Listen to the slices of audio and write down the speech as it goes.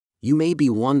You may be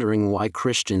wondering why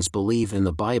Christians believe in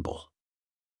the Bible.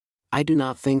 I do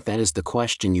not think that is the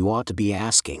question you ought to be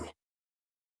asking.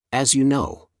 As you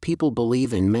know, people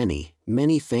believe in many,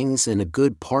 many things, and a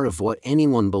good part of what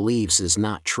anyone believes is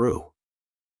not true.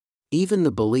 Even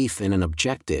the belief in an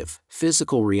objective,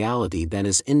 physical reality that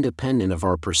is independent of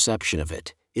our perception of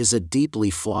it, is a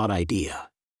deeply flawed idea.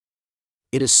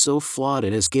 It is so flawed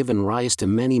it has given rise to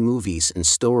many movies and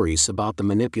stories about the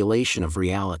manipulation of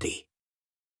reality.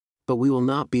 But we will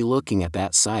not be looking at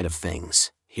that side of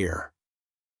things here.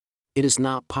 It is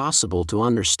not possible to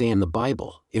understand the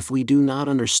Bible if we do not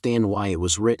understand why it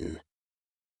was written.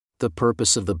 The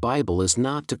purpose of the Bible is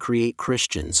not to create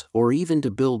Christians or even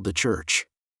to build the church.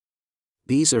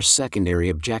 These are secondary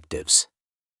objectives.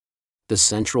 The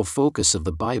central focus of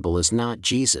the Bible is not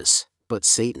Jesus, but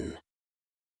Satan.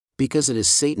 Because it is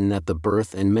Satan that the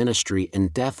birth and ministry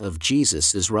and death of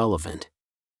Jesus is relevant.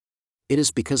 It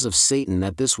is because of Satan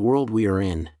that this world we are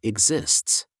in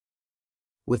exists.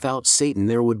 Without Satan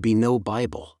there would be no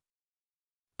Bible.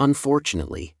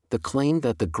 Unfortunately, the claim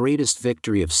that the greatest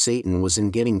victory of Satan was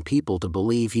in getting people to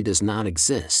believe he does not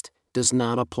exist, does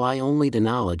not apply only to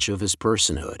knowledge of his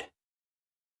personhood.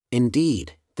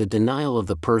 Indeed, the denial of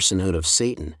the personhood of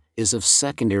Satan is of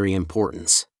secondary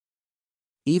importance.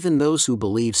 Even those who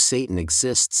believe Satan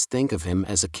exists think of him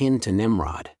as akin to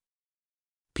Nimrod.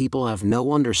 People have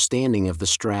no understanding of the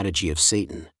strategy of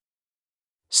Satan.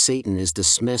 Satan is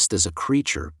dismissed as a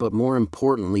creature, but more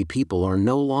importantly, people are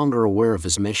no longer aware of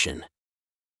his mission.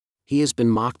 He has been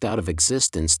mocked out of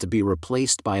existence to be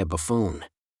replaced by a buffoon.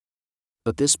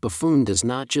 But this buffoon does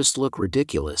not just look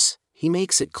ridiculous, he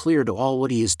makes it clear to all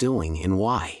what he is doing and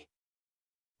why.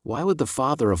 Why would the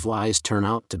father of lies turn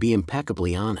out to be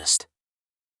impeccably honest?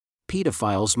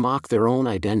 Pedophiles mock their own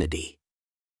identity.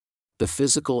 The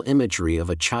physical imagery of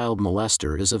a child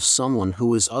molester is of someone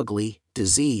who is ugly,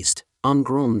 diseased,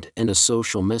 ungroomed, and a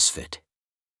social misfit.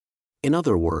 In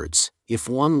other words, if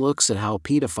one looks at how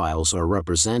pedophiles are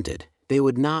represented, they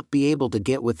would not be able to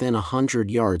get within 100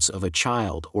 yards of a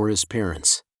child or his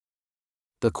parents.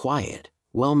 The quiet,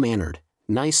 well-mannered,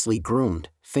 nicely groomed,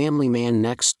 family man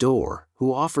next door,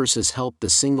 who offers his help to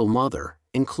single mother,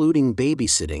 including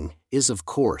babysitting, is of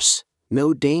course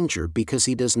no danger because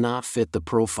he does not fit the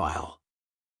profile.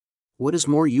 What is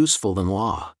more useful than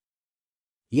law?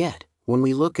 Yet, when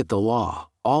we look at the law,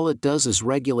 all it does is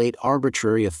regulate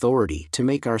arbitrary authority to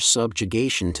make our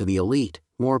subjugation to the elite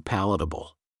more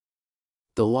palatable.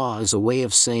 The law is a way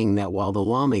of saying that while the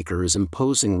lawmaker is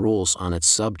imposing rules on its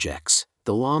subjects,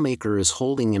 the lawmaker is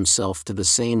holding himself to the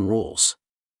same rules.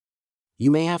 You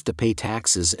may have to pay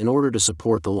taxes in order to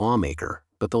support the lawmaker,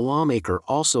 but the lawmaker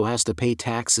also has to pay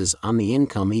taxes on the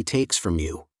income he takes from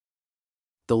you.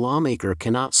 The lawmaker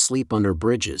cannot sleep under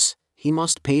bridges, he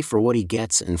must pay for what he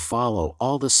gets and follow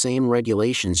all the same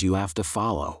regulations you have to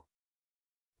follow.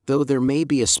 Though there may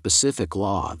be a specific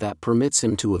law that permits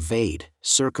him to evade,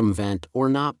 circumvent, or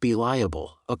not be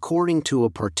liable, according to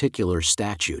a particular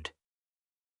statute.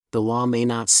 The law may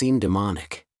not seem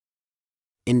demonic.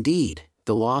 Indeed,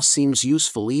 the law seems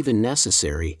useful, even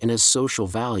necessary, and has social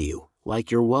value,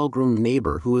 like your well-groomed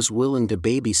neighbor who is willing to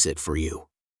babysit for you.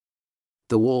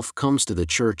 The wolf comes to the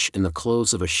church in the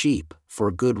clothes of a sheep, for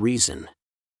a good reason.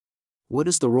 What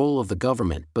is the role of the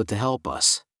government but to help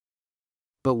us?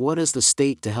 But what is the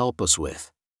state to help us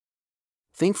with?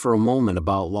 Think for a moment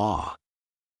about law.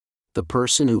 The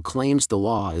person who claims the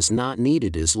law is not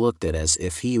needed is looked at as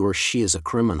if he or she is a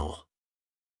criminal.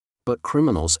 But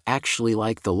criminals actually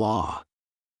like the law.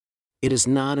 It is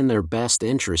not in their best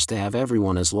interest to have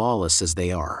everyone as lawless as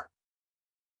they are.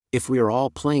 If we are all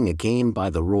playing a game by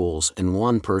the rules and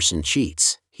one person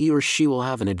cheats, he or she will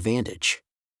have an advantage.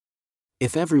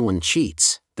 If everyone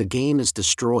cheats, the game is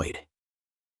destroyed.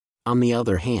 On the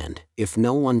other hand, if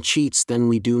no one cheats, then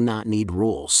we do not need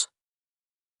rules.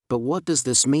 But what does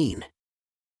this mean?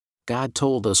 God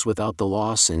told us without the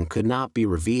law sin could not be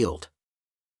revealed.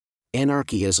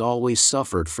 Anarchy has always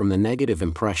suffered from the negative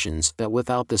impressions that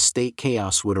without the state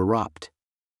chaos would erupt.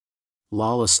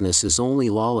 Lawlessness is only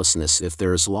lawlessness if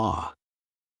there is law.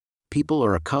 People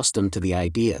are accustomed to the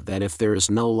idea that if there is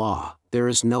no law, there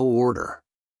is no order.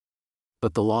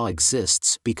 But the law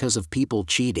exists because of people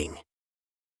cheating.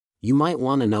 You might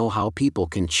want to know how people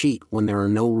can cheat when there are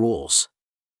no rules.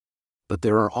 But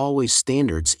there are always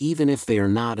standards, even if they are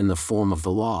not in the form of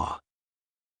the law.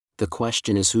 The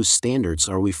question is, whose standards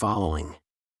are we following?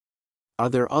 Are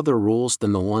there other rules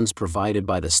than the ones provided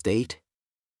by the state?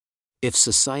 If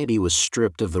society was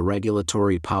stripped of the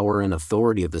regulatory power and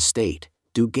authority of the state,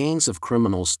 do gangs of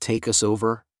criminals take us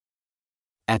over?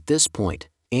 At this point,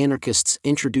 anarchists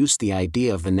introduce the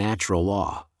idea of the natural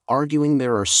law, arguing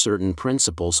there are certain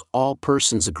principles all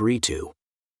persons agree to.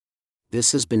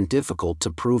 This has been difficult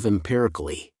to prove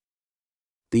empirically.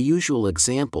 The usual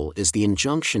example is the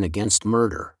injunction against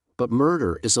murder, but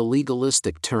murder is a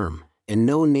legalistic term, and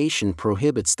no nation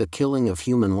prohibits the killing of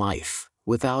human life,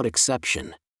 without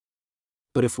exception.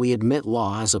 But if we admit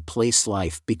law as a place,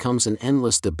 life becomes an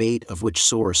endless debate of which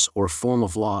source or form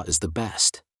of law is the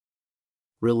best.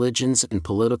 Religions and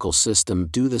political system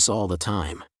do this all the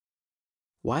time.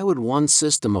 Why would one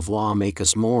system of law make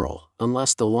us moral,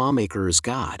 unless the lawmaker is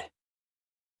God?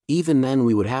 Even then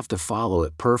we would have to follow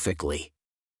it perfectly.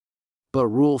 But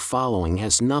rule following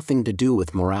has nothing to do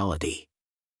with morality.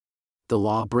 The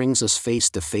law brings us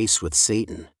face to face with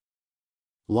Satan.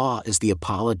 Law is the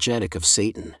apologetic of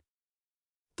Satan.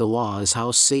 The law is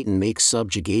how Satan makes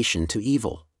subjugation to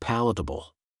evil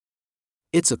palatable.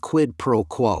 It's a quid pro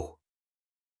quo.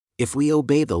 If we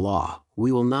obey the law,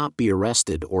 we will not be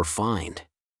arrested or fined.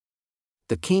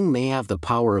 The king may have the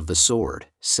power of the sword,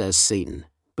 says Satan,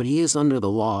 but he is under the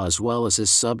law as well as his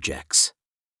subjects.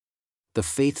 The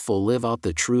faithful live out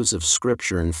the truths of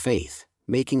Scripture in faith,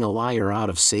 making a liar out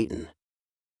of Satan.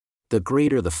 The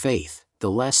greater the faith,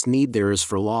 the less need there is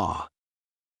for law.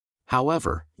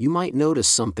 However, you might notice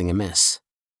something amiss.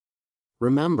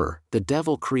 Remember, the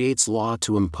devil creates law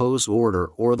to impose order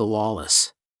or the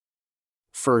lawless.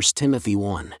 1 Timothy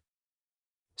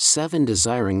 1:7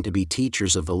 desiring to be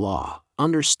teachers of the law,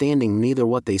 understanding neither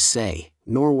what they say,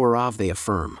 nor whereof they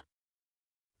affirm.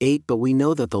 8 But we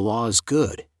know that the law is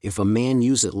good, if a man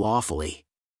use it lawfully.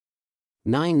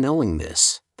 9 Knowing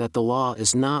this, that the law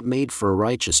is not made for a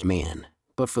righteous man,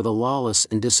 but for the lawless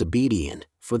and disobedient,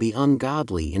 for the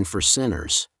ungodly and for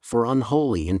sinners, for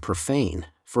unholy and profane,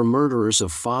 for murderers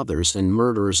of fathers and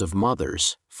murderers of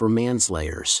mothers, for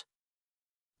manslayers.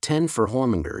 10 For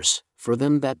whoremongers, for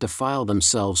them that defile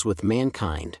themselves with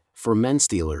mankind, for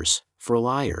menstealers, for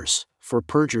liars, for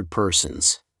perjured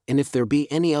persons, and if there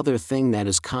be any other thing that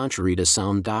is contrary to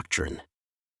sound doctrine.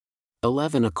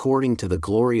 11 According to the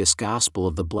glorious gospel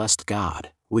of the blessed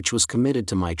God, which was committed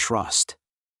to my trust.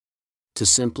 To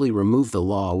simply remove the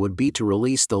law would be to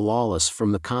release the lawless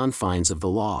from the confines of the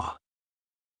law.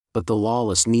 But the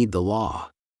lawless need the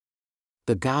law.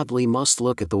 The godly must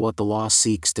look at what the law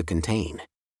seeks to contain.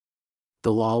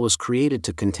 The law was created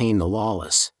to contain the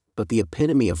lawless, but the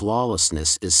epitome of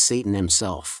lawlessness is Satan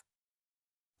himself.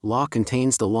 Law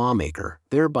contains the lawmaker,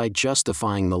 thereby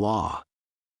justifying the law.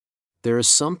 There is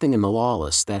something in the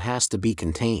lawless that has to be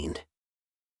contained.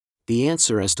 The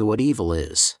answer as to what evil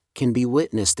is can be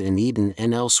witnessed in Eden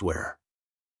and elsewhere.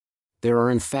 There are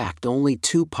in fact only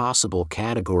two possible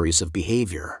categories of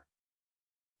behavior.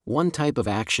 One type of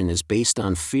action is based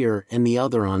on fear and the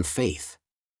other on faith.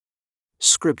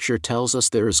 Scripture tells us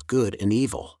there is good and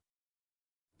evil.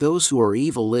 Those who are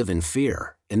evil live in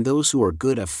fear, and those who are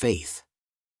good have faith.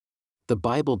 The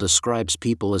Bible describes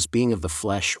people as being of the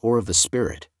flesh or of the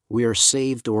spirit. We are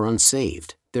saved or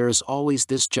unsaved. There is always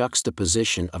this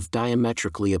juxtaposition of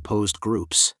diametrically opposed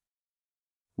groups.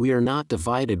 We are not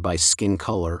divided by skin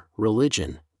color,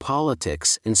 religion,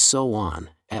 politics, and so on,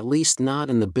 at least not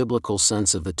in the biblical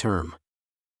sense of the term.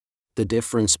 The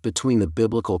difference between the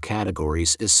biblical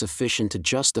categories is sufficient to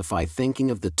justify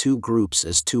thinking of the two groups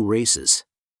as two races.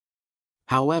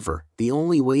 However, the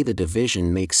only way the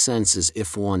division makes sense is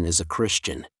if one is a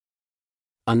Christian.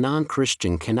 A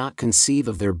non-Christian cannot conceive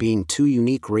of there being two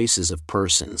unique races of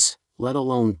persons, let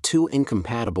alone two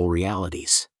incompatible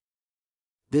realities.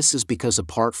 This is because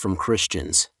apart from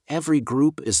Christians, every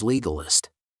group is legalist.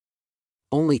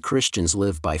 Only Christians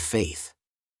live by faith.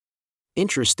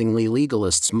 Interestingly,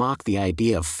 legalists mock the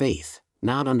idea of faith,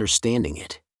 not understanding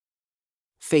it.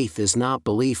 Faith is not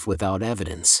belief without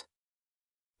evidence.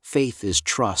 Faith is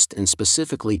trust, and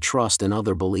specifically trust in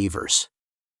other believers.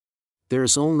 There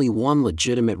is only one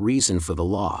legitimate reason for the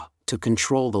law: to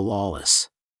control the lawless.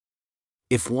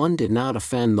 If one did not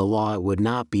offend the law, it would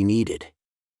not be needed.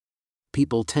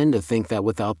 People tend to think that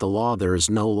without the law there is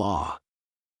no law.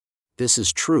 This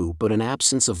is true, but an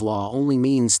absence of law only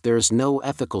means there is no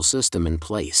ethical system in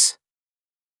place.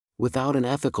 Without an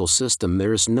ethical system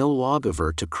there is no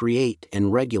lawgiver to create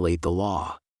and regulate the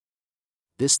law.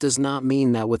 This does not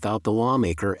mean that without the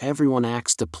lawmaker everyone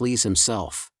acts to please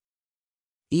himself.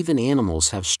 Even animals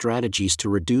have strategies to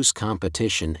reduce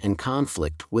competition and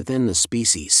conflict within the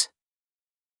species.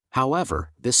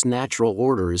 However, this natural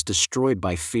order is destroyed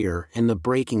by fear and the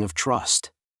breaking of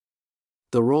trust.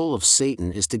 The role of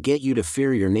Satan is to get you to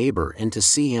fear your neighbor and to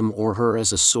see him or her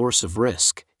as a source of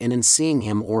risk, and in seeing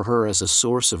him or her as a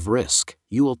source of risk,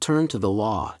 you will turn to the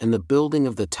law and the building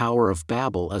of the Tower of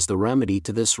Babel as the remedy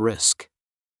to this risk.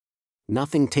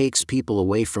 Nothing takes people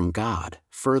away from God,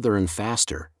 further and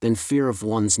faster, than fear of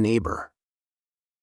one's neighbor.